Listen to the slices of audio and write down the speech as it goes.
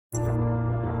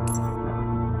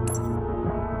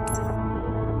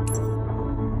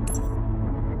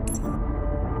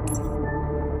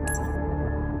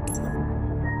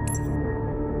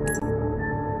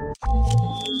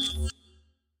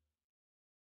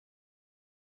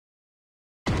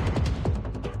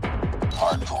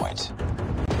Hardpoint.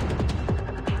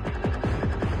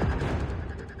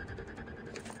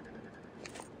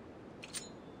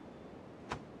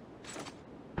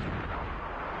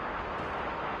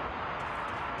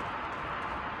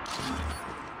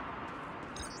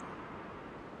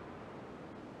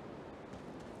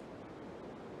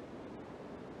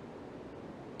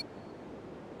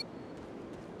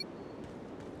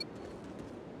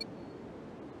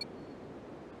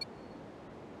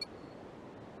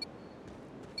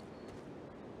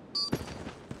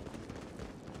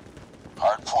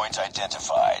 Hardpoint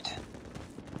identified.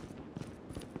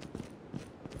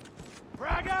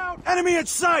 Frag out! Enemy in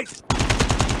sight!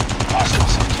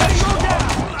 Hostiles have captured the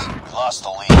hardpoint. We lost the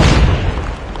lead.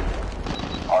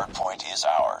 Hardpoint is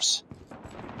ours.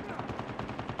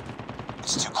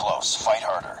 It's too close. Fight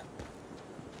harder.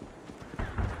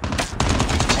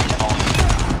 We've taken the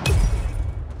lead.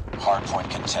 Hardpoint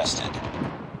contested.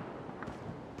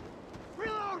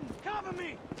 Reload! Cover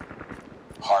me!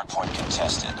 Hardpoint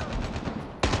contested.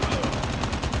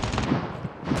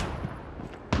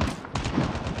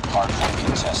 Hardpoint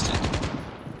contested.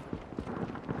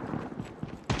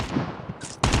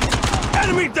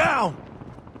 Enemy down!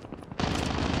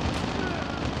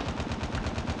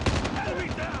 Enemy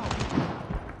down!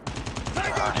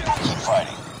 You heard it. Keep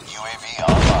fighting. UAV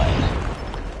online.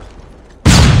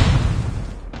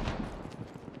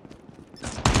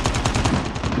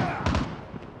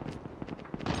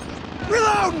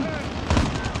 Reload!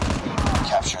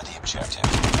 Capture the objective.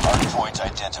 Hardpoint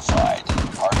identified.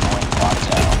 Hardpoint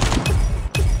locked down.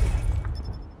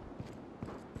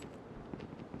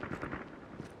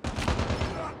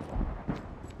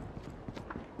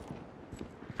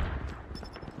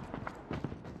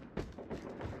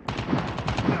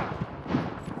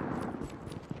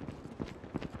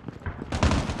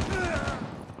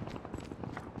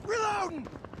 Reloading!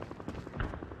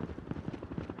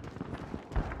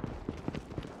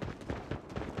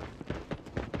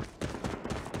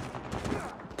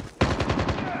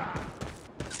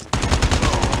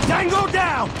 Tango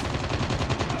down!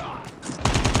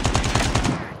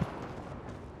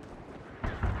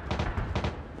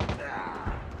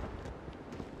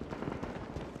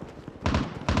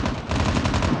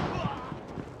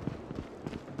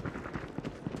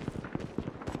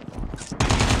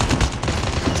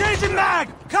 Changing mag!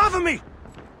 Cover me!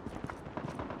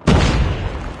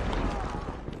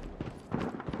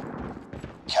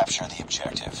 Capture the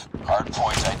objective.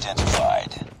 Hardpoint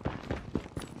identified.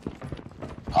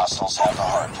 Hostiles have the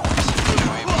hardpoint.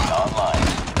 UAV online.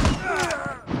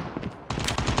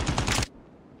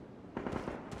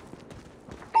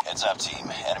 Heads up,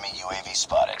 team. Enemy UAV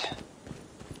spotted.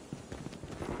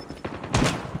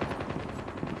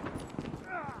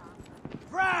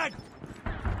 Frag!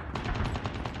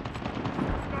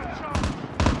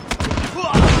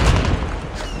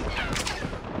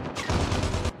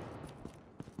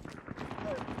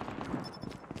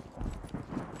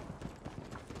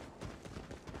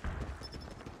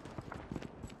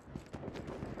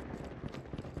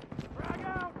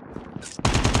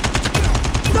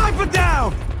 Sniper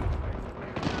down!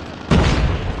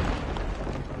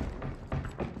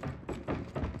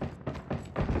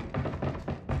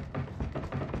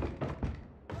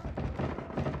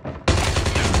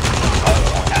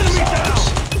 Enemy down!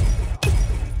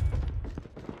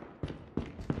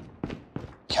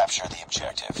 Capture the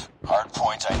objective.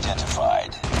 Hardpoint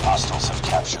identified. Hostiles have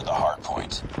captured the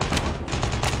hardpoint.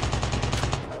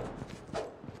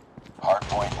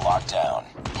 Hardpoint locked down.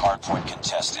 Hardpoint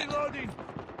contested. Reloading!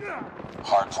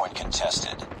 Hardpoint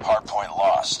contested. Hardpoint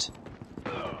lost.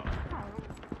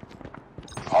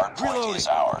 Hardpoint is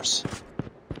ours.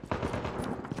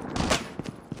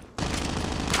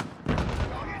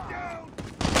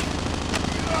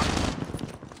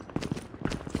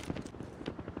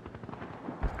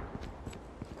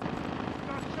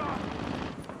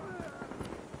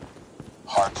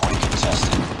 Hardpoint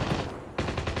contested.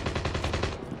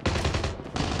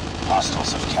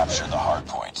 Hostiles have captured the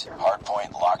hardpoint.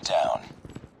 Hardpoint locked down.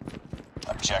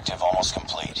 Objective almost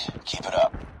complete. Keep it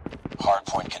up.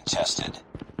 Hardpoint contested.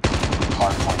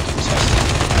 Hardpoint contested.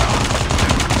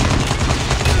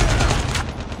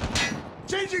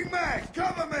 Changing mag!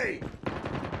 Cover me!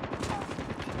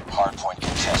 Hardpoint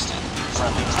contested.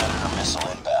 Friendly Predator missile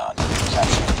inbound.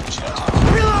 Capture the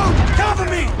objective. Reload! Cover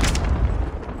me!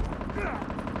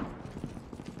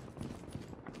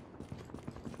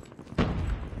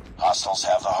 Hostiles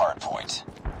have the hardpoint.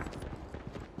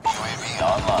 UAV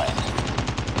online.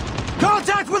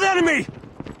 Contact with enemy!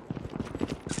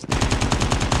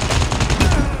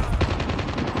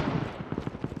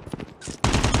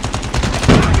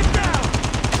 Target down!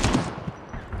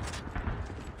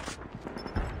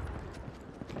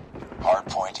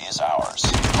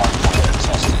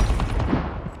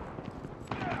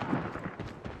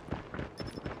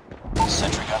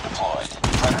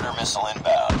 missile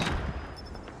inbound.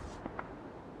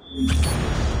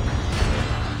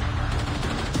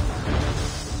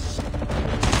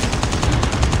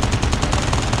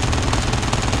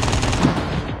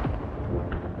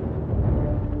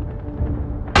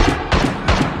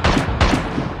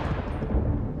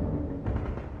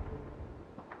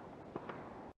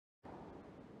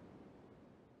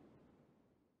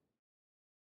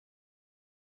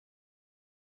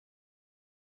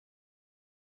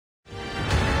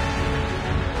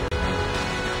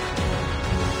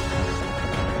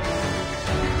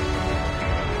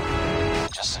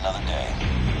 Just another day.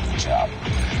 Good job.